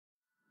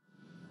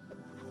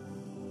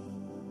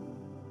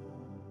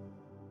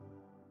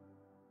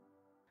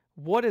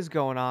What is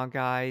going on,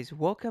 guys?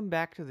 Welcome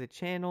back to the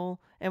channel.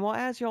 And while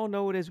as y'all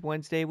know, it is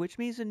Wednesday, which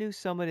means the new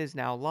summit is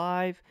now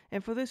live.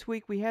 And for this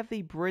week we have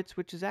the Brits,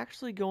 which is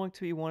actually going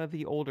to be one of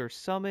the older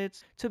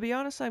summits. To be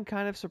honest, I'm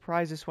kind of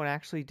surprised this one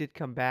actually did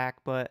come back,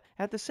 but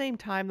at the same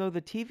time though,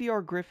 the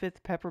TVR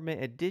Griffith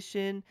Peppermint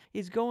Edition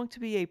is going to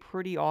be a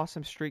pretty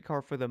awesome street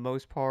car for the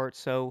most part.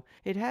 So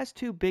it has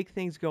two big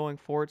things going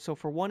for it. So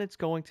for one, it's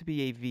going to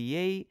be a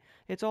V8.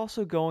 It's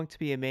also going to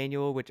be a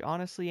manual, which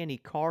honestly any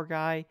car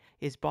guy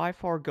is by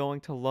far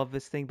going to love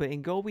this thing. But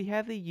in gold we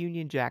have the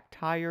Union Jack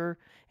tire,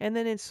 and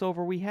then in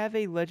silver we have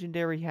a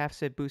legendary half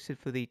set boosted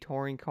for the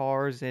touring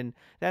cars, and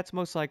that's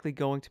most likely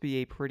going to be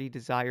a pretty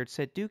desired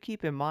set. Do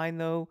keep in mind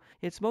though,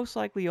 it's most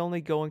likely only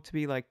going to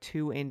be like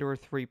 2 and or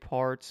 3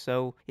 parts,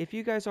 so if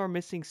you guys are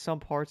missing some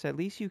parts, at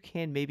least you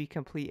can maybe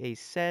complete a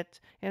set,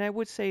 and I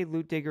would say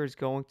Loot Digger is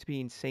going to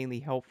be insanely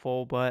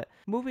helpful. But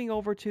moving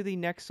over to the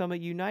next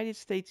summit, United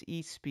States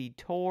East Speed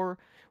Tour,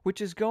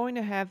 which is going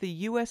to have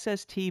the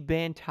USST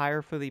band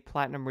tire for the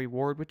Platinum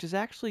Reward, which is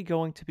actually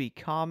going to be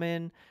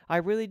common. I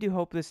really do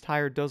hope this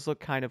tire does look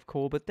kind of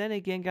cool, but then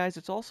again guys,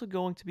 it's also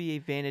going to be a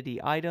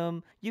vanity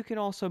item. You can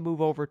also move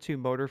over to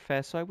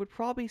Motorfest, so I would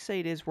probably say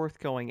it is worth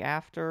going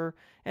after.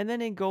 And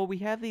then in gold we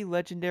have the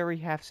legendary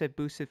half set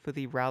boosted for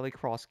the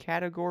Rallycross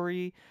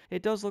category.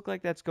 It does look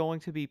like that's going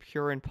to be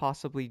pure and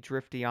possibly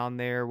drifty on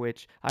there,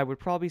 which I would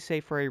probably say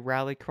for a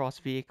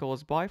Rallycross vehicle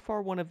is by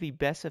far one of the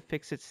best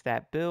affixed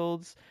stat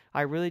builds.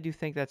 I really do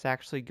think that's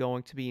actually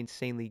going to be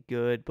insanely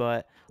good.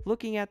 But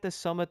looking at the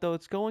summit though,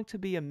 it's going to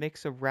be a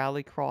mix of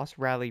Rallycross,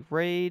 Rally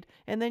Raid,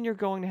 and then you're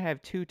going to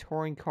have 2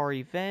 touring car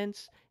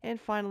events, and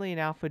finally an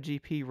Alpha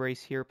GP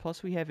race here.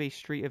 Plus we have a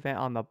street event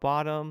on the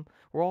bottom.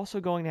 We're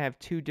also going to have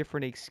 2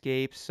 different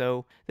escapes,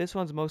 so this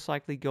one's most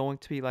likely going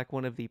to be like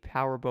one of the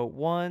powerboat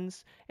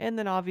ones, and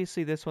then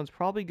obviously this one's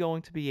probably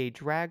going to be a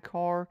drag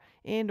car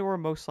and or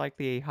most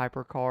likely a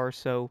hypercar.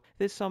 So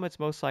this summit's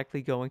most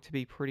likely going to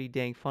be pretty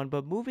dang fun.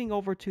 But moving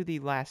over to the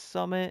last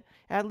summit,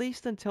 at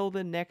least until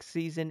the next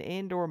season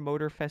and or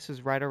Motorfest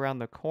is right around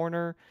the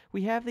corner,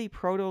 we have the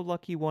Proto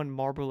Lucky One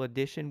Marble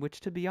Edition, which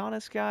to be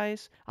honest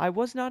guys, I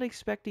was not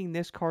expecting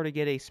this car to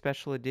get a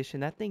special edition.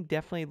 That thing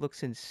definitely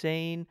looks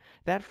insane.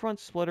 That front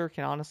splitter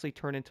can honestly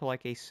turn into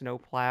like a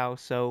snowplow,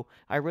 so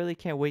I really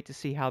can't wait to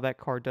see how that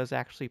car does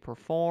actually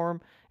perform.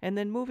 And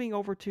then moving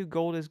over to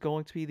gold is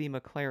going to be the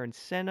McLaren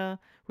Senna,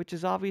 which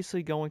is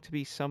obviously going to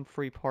be some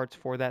free parts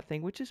for that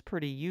thing, which is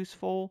pretty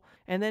useful.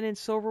 And then in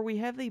silver we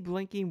have the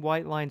blinking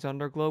white lines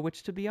underglow,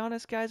 which to be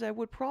honest guys, I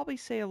would probably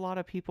say a lot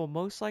of people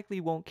most likely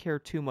won't care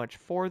too much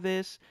for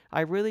this.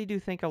 I really do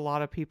think a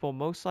lot of people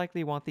most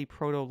likely want the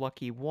Proto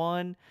Lucky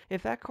One.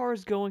 If that car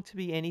is going to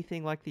be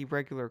anything like the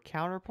regular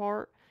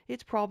counterpart,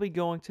 it's probably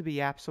going to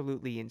be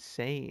absolutely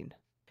insane.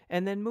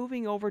 And then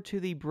moving over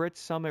to the Brits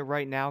Summit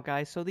right now,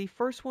 guys. So the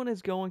first one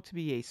is going to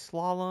be a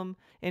slalom.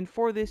 And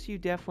for this, you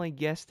definitely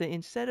guessed it.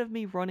 Instead of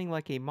me running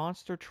like a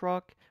monster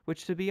truck,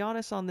 which to be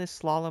honest on this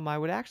slalom, I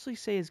would actually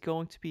say is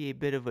going to be a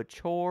bit of a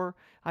chore,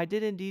 I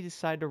did indeed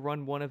decide to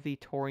run one of the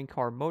touring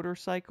car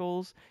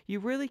motorcycles. You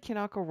really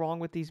cannot go wrong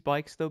with these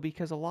bikes though,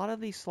 because a lot of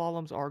these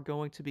slaloms are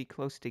going to be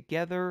close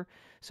together.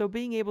 So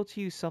being able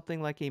to use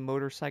something like a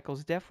motorcycle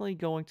is definitely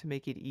going to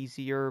make it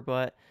easier.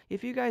 But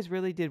if you guys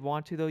really did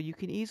want to though, you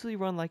can easily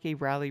run like a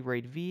rally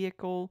raid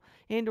vehicle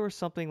and or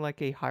something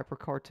like a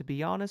hypercar. To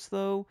be honest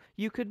though,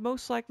 you could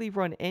most likely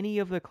run any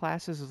of the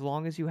classes as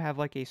long as you have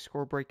like a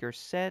score breaker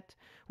set,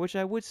 which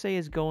I would say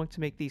is going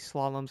to make these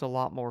slaloms a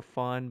lot more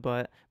fun.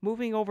 But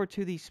moving over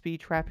to the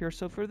Speedtrap here,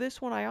 so for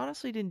this one I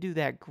honestly didn't do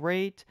that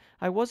great.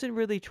 I wasn't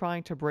really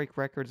trying to break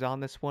records on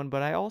this one,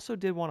 but I also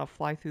did want to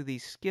fly through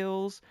these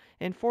skills,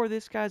 and for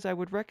this guys I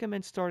would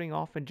recommend starting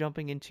off and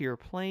jumping into your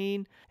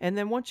plane, and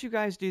then once you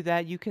guys do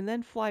that you can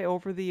then fly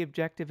over the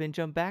objective and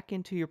jump back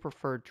into your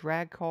preferred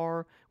drag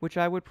car, which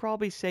I would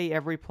probably say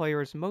every player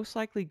is most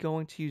likely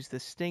going to use the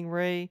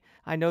Stingray.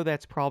 I know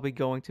that's probably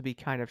going to be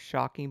kind of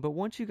shocking, but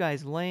once you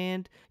guys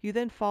land, you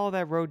then follow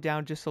that road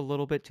down just a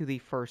little bit to the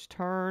first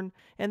turn,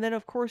 and then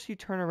of course you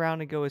turn around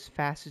and go as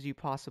fast as you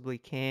possibly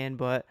can.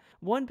 But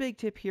one big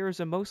tip here is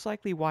to most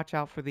likely watch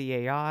out for the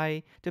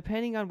AI.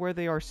 Depending on where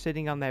they are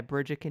sitting on that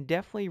bridge, it can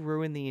definitely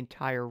ruin the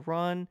entire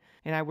run,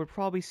 and I would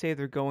probably say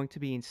they're going to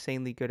be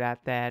insanely good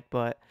at that.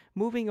 But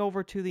moving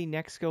over to the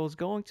next skill is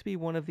going to be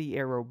one of the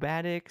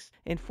aerobatics,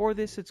 and for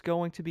this it's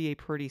going to be a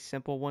pretty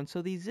simple one.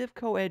 So the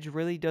Zivko Edge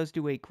really does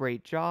do a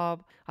great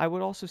job. I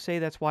would also say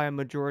that's why a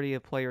majority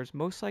of players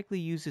most likely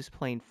use this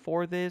plane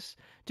for this.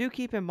 Do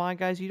keep in mind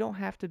guys, you don't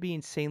have to be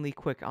insanely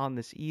quick on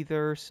this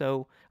either,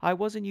 so I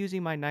wasn't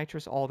using my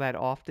nitrous all that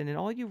often, and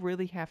all you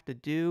really have to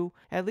do,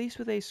 at least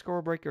with a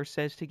score breaker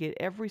says, to get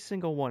every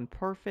single one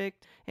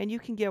perfect, and you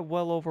can get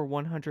well over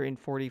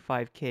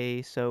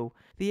 145k. So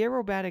the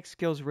aerobatic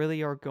skills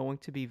really are going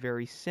to be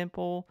very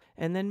simple.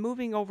 And then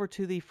moving over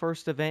to the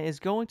first event is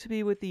going to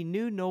be with the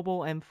new Noble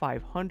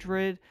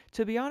M500.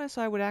 To be honest,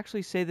 I would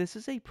actually say this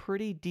is a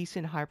pretty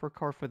decent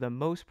hypercar for the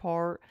most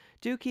part.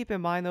 Do keep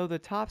in mind though, the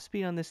top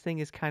speed on this thing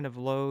is kind of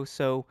low,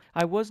 so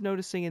I was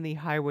noticing in the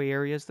highway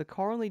areas the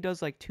car only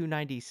does like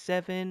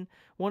 297,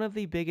 one of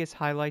the biggest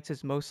highlights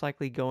is most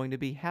likely going to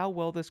be how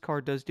well this car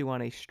does do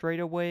on a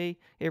straightaway.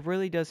 It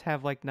really does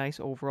have like nice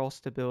overall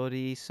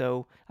stability,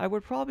 so I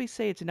would probably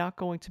say it's not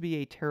going to be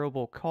a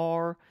terrible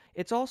car.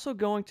 It's also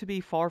going to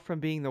be far from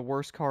being the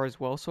worst car as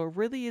well, so it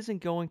really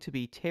isn't going to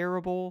be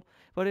terrible.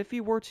 But if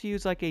you were to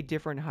use like a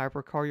different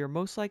hypercar, you're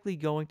most likely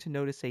going to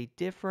notice a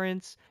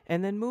difference.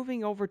 And then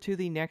moving over to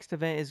the next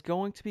event is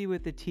going to be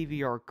with the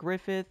TVR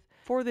Griffith.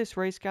 For this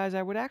race, guys,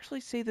 I would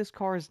actually say this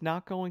car is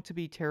not going to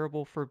be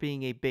terrible for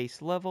being a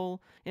base level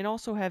and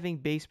also having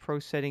base pro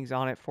settings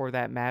on it for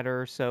that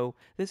matter. So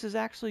this is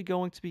actually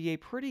going to be a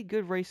pretty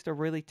good race to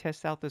really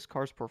test out this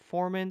car's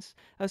performance,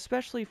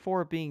 especially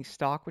for it being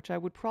stock, which I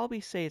would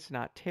probably say it's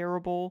not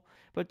terrible.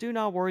 But do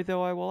not worry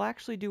though, I will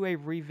actually do a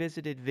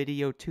revisited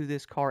video to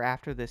this car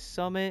after this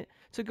summit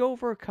to go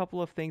over a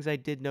couple of things I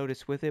did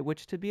notice with it,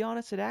 which to be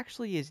honest, it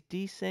actually is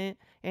decent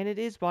and it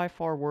is by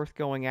far worth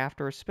going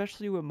after,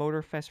 especially with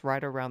Motorfest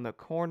right around the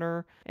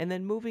corner. And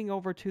then moving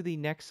over to the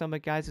next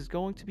summit, guys, is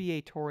going to be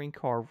a touring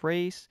car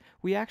race.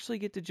 We actually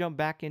get to jump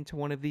back into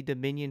one of the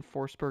Dominion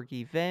Forsberg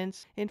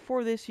events, and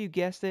for this, you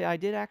guessed it, I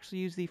did actually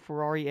use the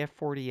Ferrari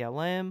F40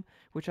 LM,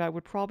 which I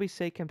would probably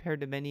say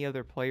compared to many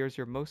other players,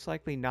 you're most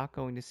likely not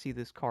going to see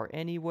this car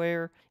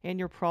anywhere, and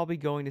you're probably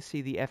going to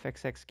see the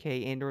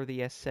FXXK and or the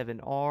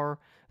S7R.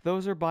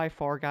 Those are by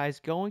far, guys,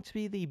 going to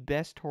be the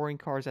best touring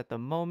cars at the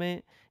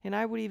moment, and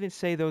I would even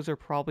say those are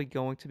probably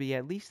going to be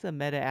at least the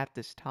meta at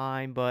this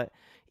time. But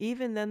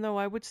even then though,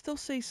 I would still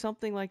say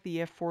something like the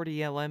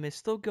F40 LM is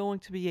still going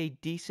to be a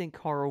decent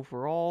car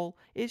overall.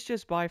 It's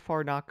just by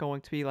far not going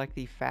to be like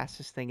the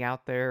fastest thing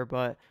out there.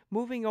 But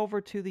moving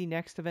over to the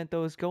next event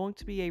though is going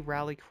to be a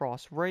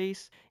Rallycross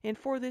race, and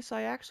for this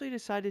I actually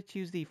decided to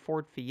use the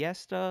Ford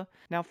Fiesta.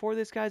 Now for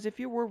this, guys, if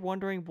you were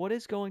wondering what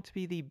is going to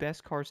be the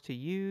best cars to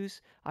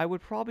use, I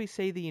would probably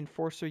say the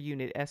Enforcer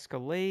Unit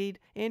Escalade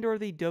and or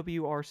the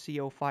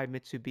WRC05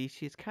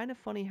 Mitsubishi. It's kind of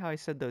funny how I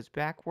said those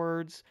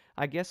backwards.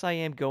 I guess I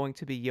am going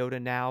to be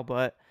Yoda now,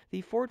 but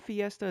the Ford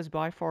Fiesta is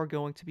by far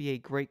going to be a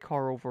great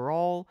car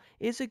overall.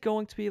 Is it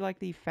going to be like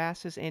the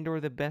fastest and or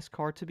the best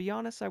car? To be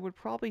honest, I would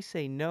probably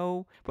say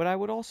no, but I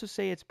would also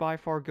say it's by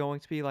far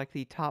going to be like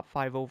the top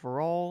 5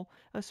 overall,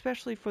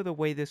 especially for the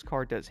way this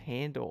car does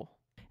handle.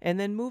 And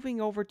then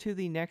moving over to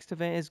the next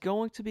event is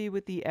going to be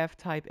with the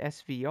F-Type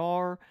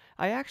SVR.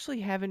 I actually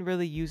haven't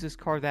really used this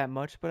car that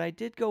much, but I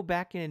did go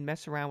back in and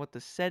mess around with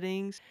the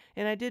settings,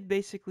 and I did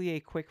basically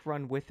a quick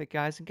run with it,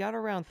 guys, and got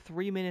around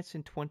 3 minutes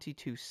and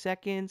 22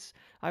 seconds.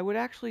 I would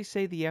actually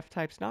say the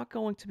F-Type's not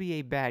going to be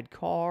a bad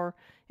car.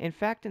 In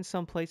fact, in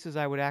some places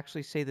I would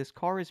actually say this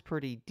car is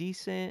pretty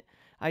decent.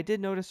 I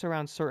did notice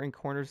around certain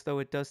corners though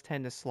it does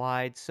tend to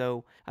slide,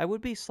 so I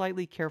would be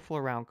slightly careful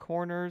around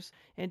corners,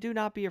 and do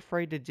not be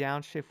afraid to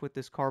downshift with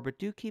this car, but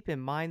do keep in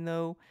mind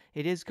though,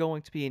 it is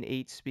going to be an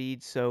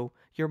 8-speed, so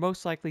you're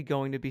most likely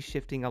going to be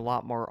shifting a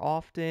lot more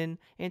often.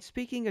 And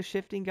speaking of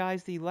shifting,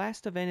 guys, the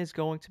last event is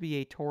going to be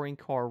a touring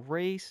car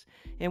race,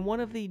 and one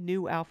of the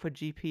new Alpha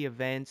GP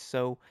events,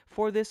 so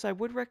for this I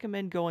would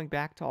recommend going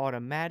back to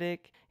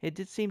automatic. It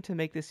did seem to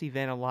make this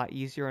event a lot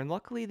easier, and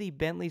luckily the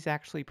Bentley's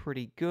actually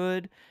pretty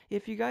good.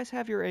 If you guys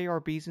have your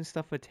ARBs and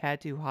stuff a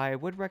tad too high, I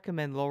would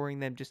recommend lowering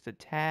them just a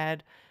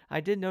tad. I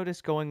did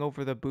notice going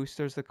over the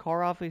boosters, the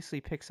car obviously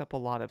picks up a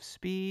lot of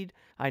speed.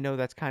 I know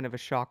that's kind of a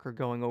shocker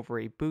going over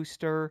a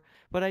booster,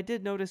 but I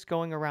did notice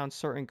going around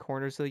certain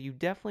corners though you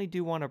definitely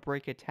do want to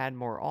brake a tad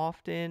more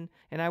often,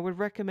 and I would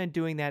recommend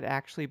doing that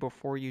actually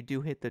before you do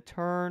hit the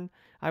turn.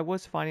 I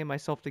was finding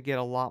myself to get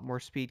a lot more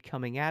speed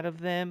coming out of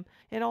them,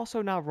 and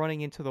also not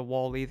running into the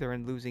wall either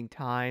and losing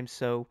time.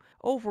 So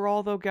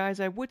overall though, guys,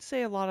 I would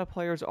say a lot of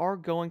players are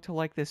going to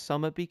like this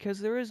summit because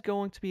there is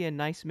going to be a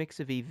nice mix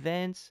of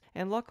events,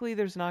 and luckily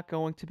there's not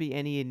going to be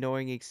any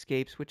annoying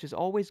escapes, which is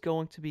always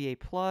going to be a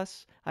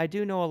plus. I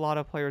do know a lot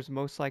of players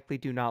most likely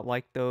do not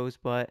like those,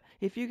 but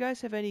if you guys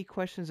have any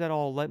questions at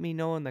all, let me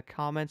know in the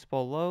comments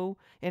below,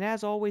 and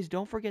as always,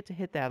 don't forget to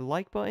hit that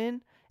like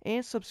button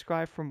and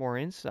subscribe for more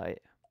insight.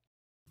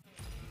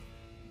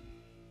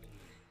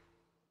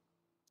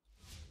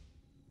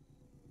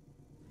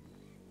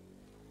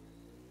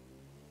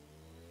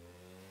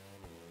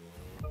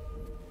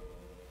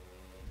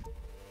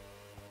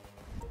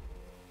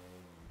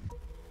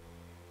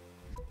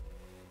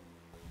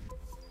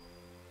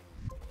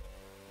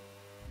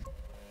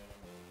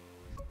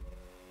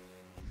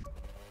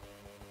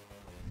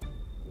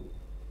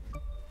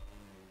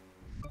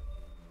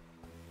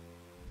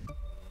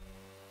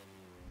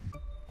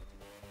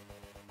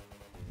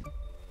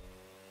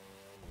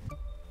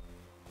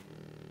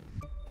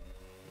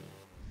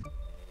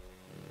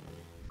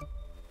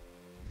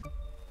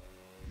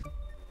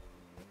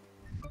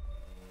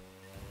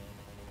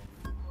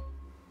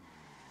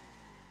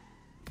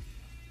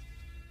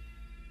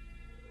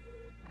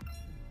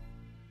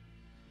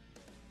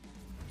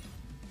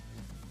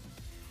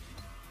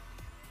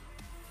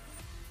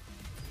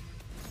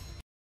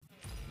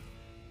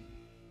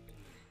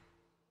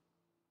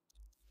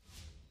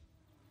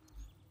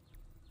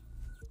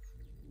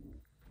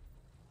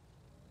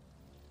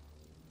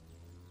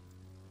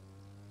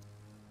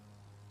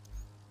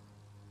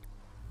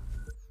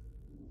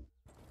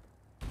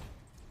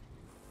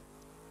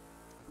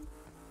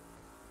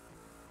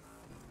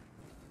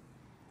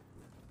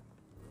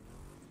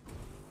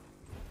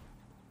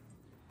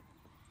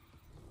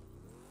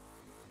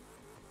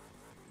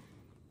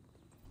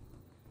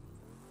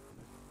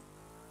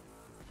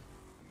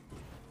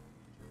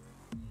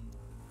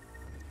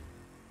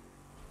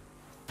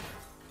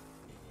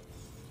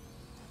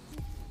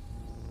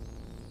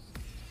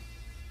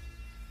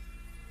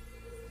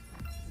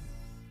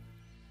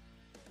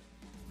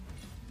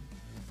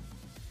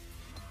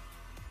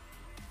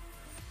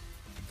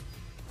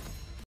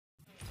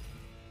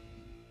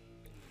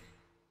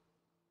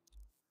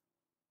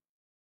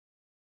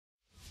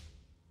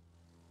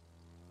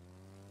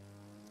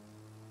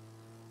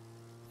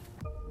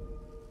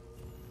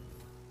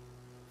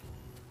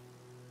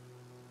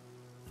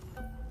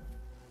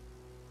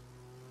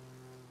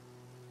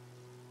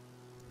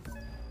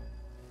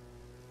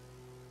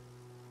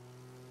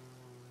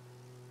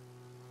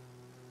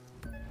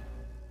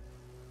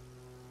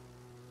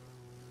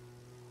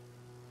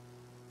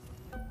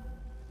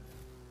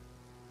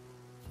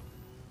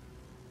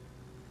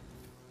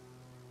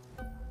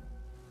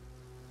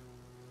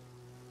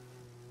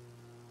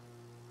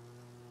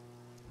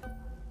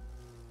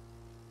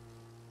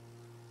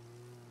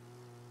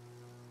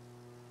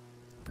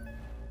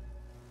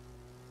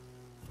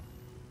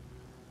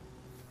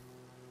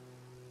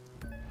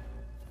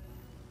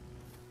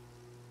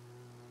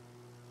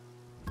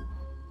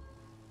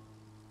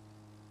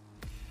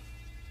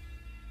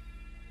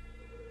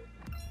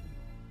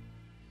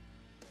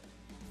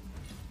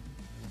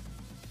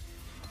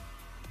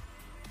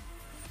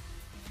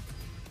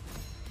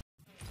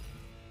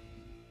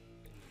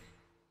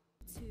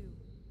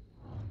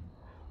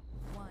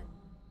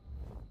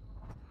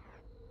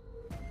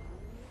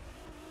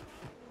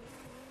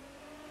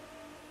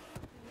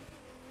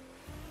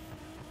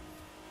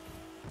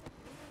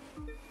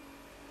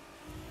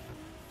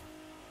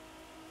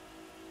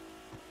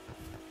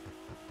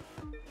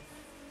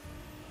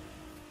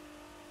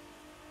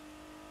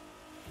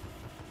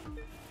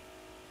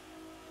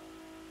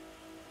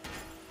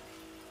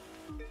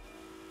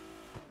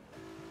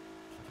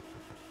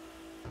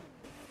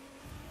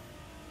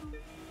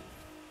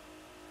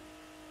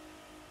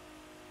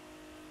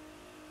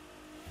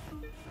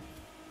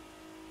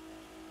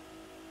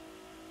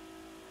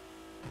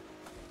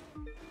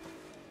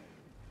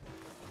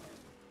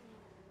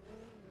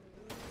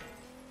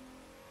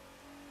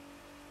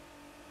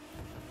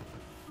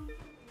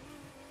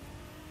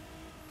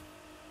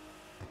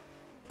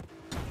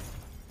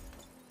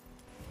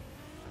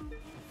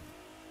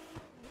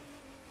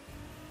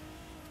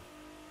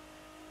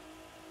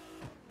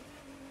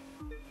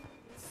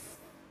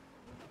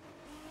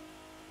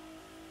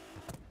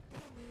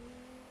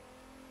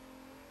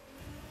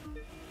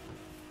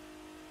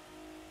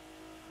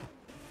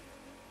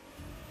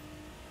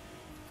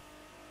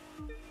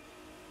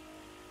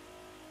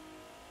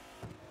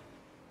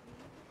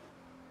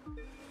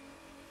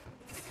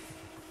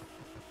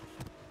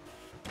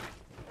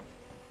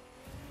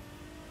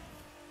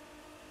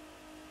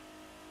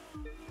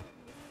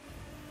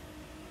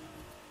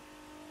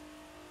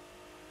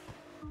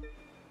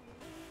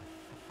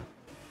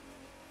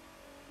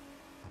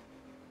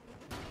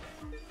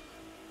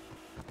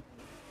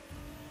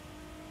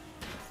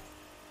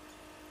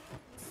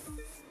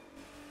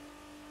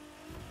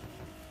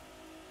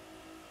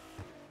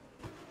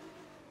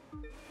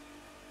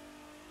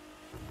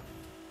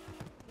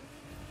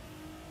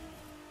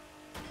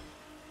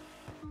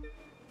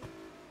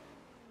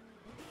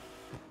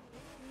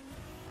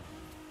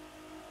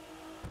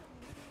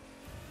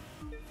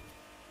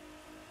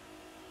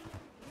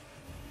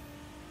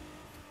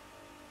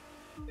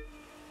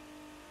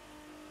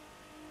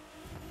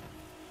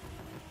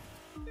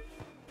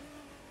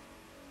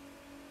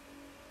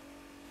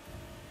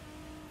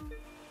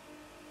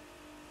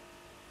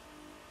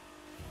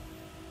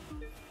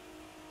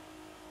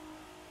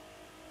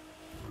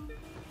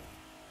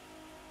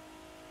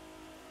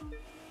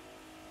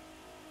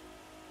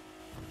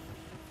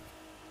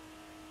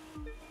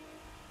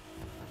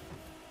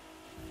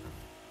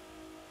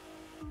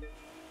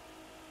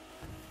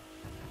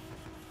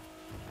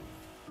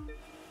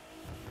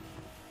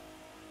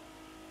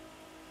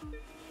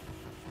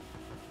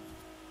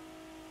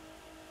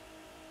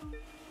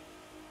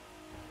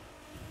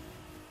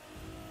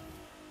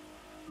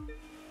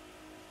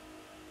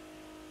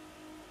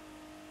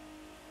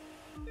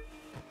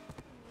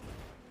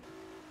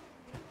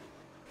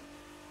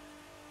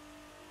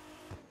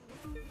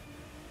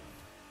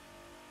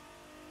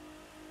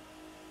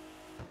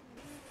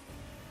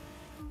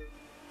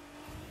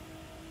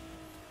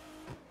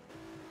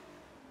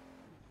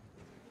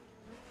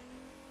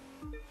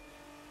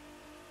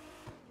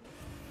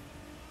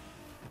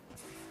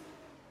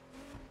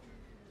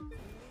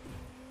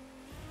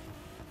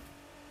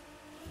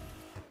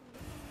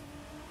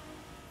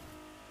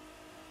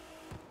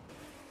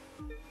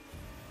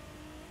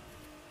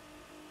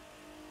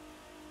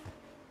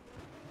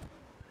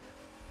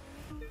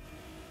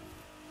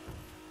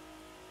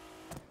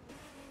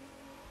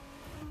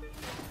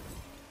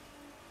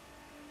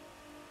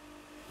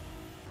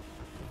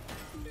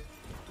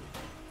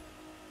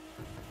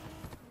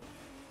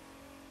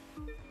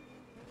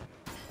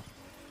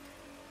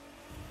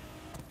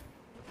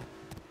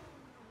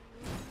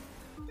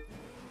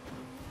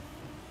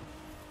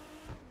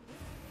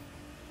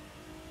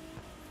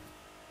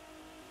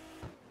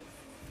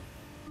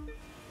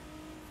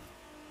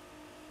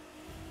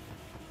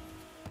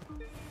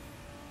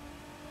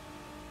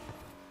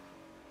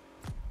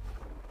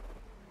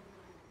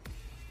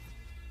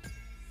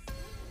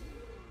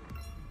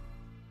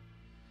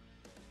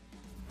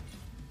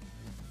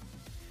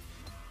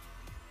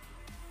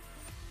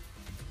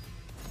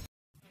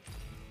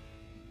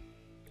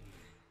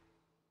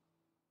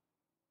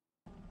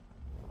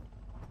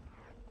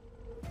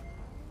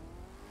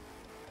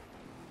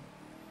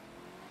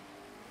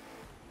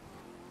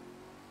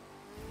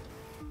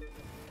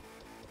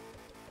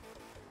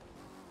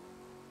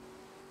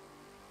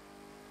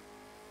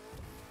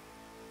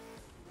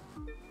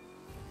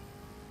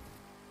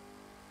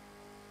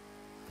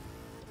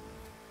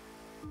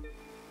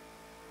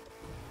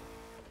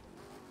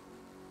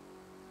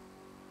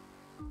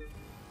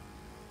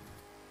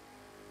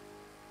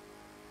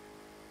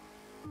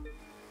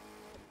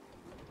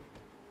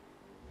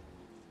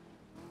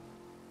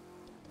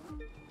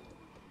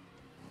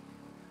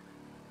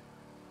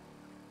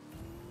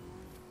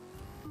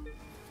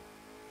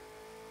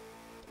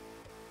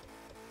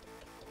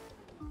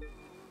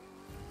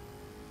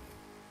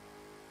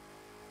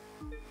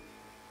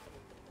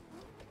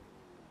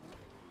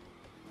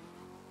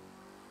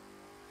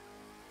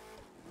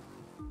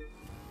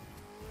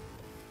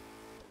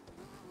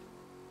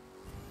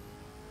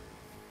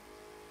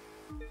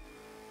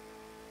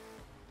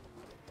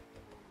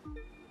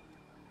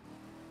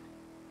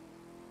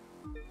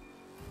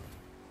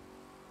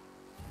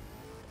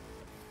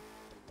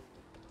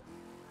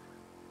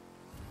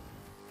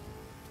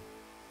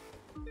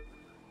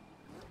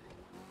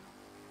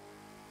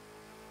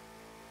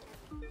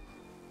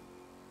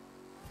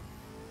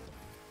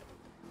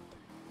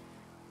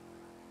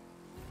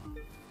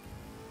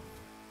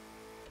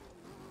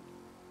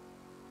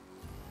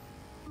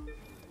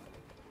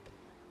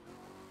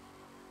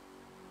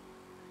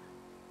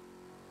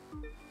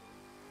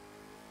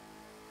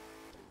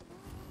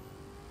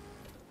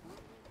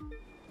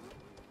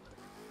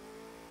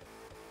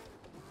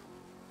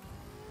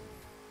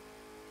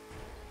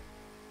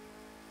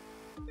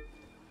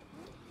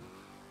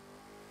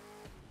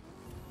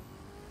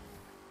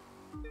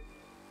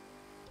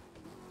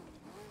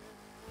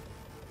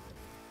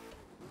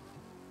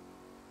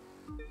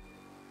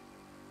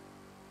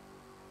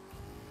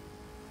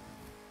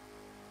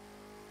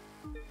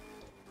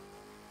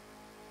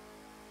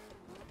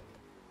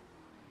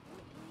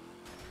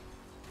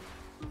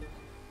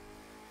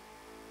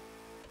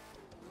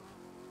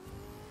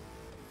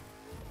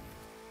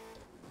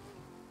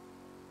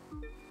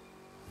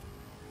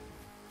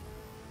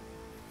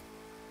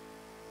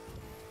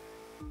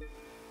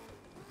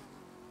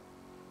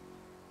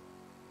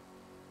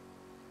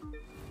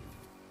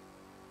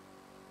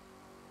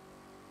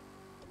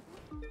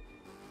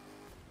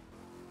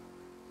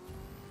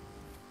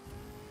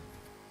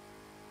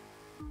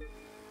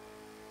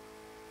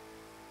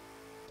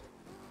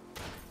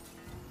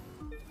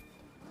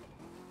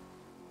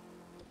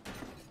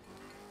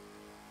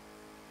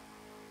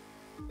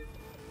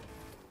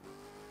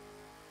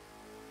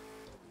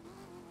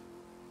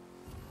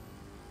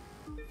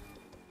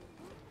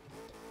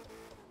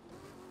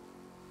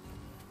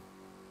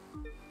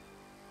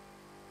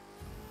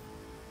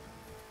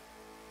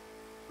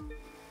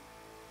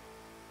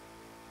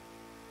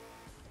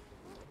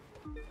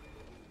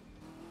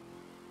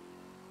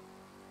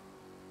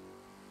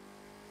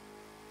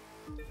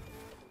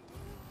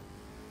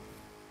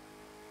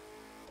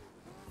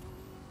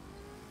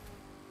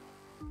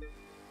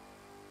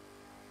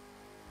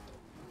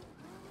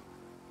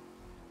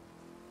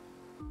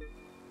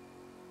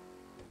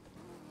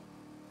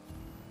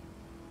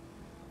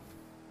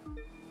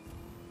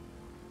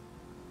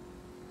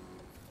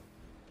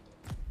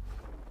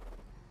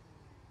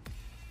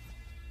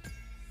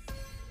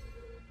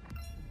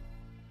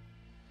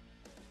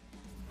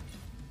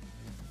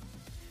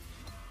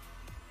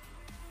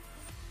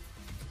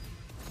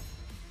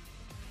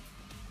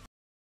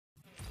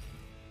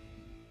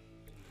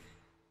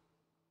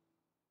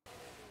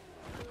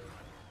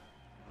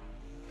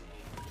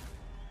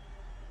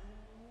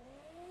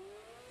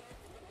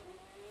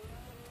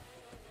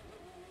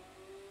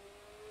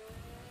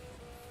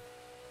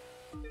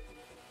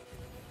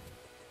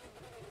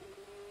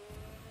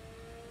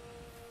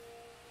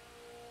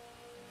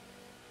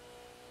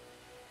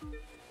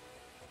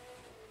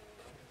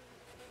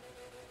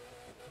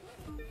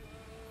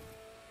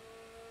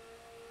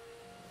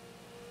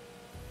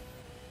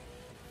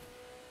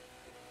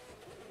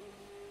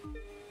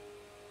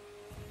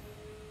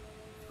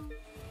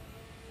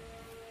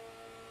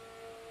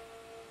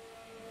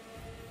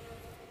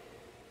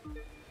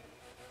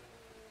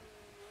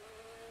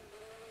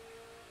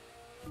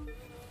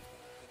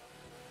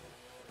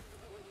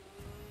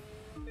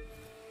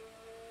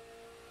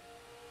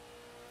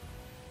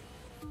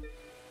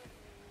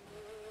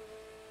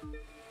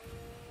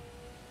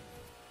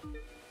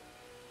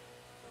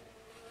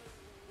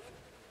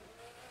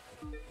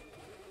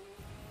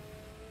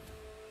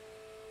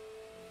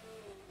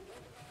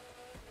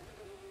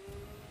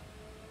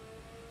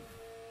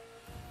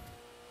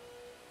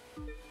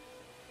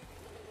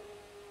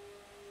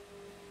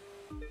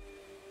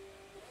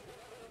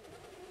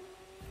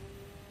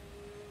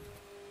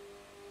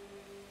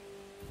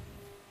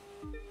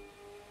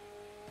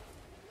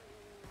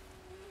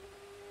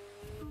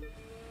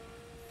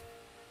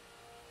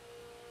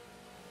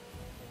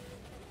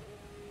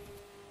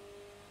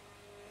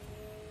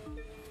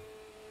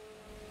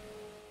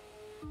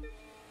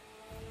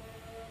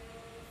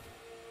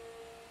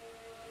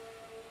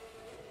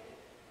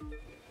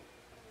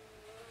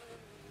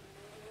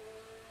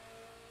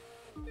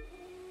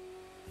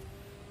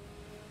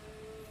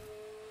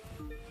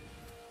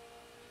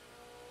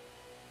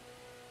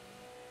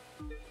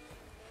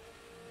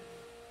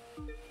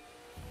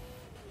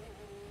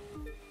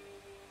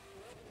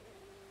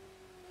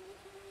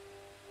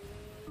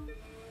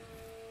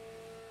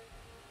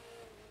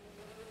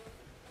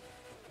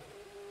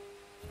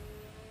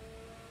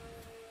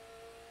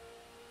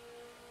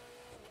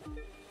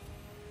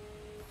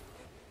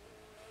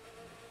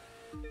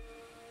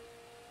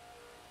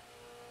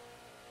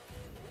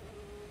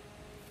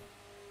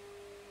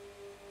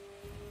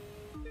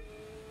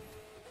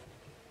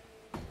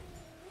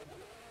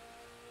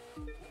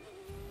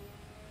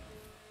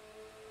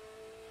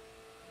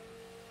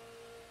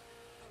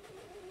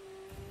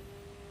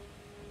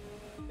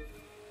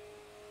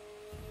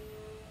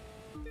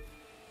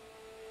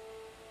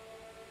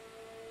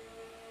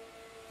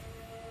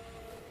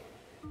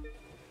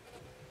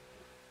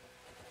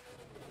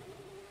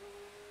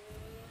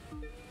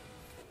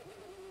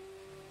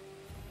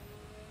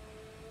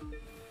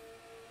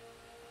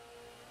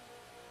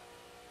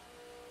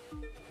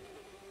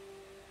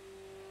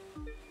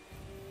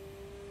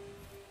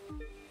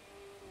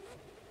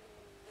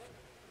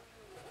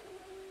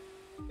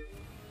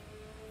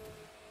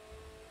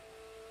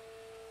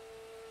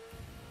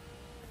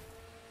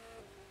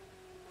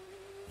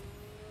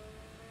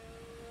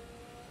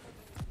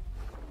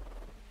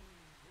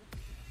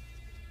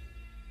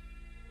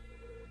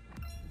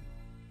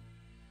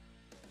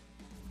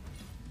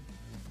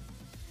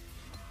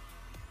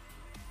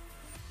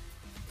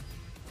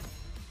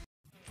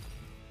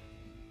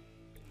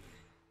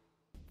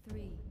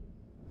 3,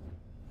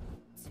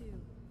 2,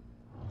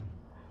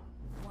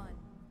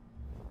 1.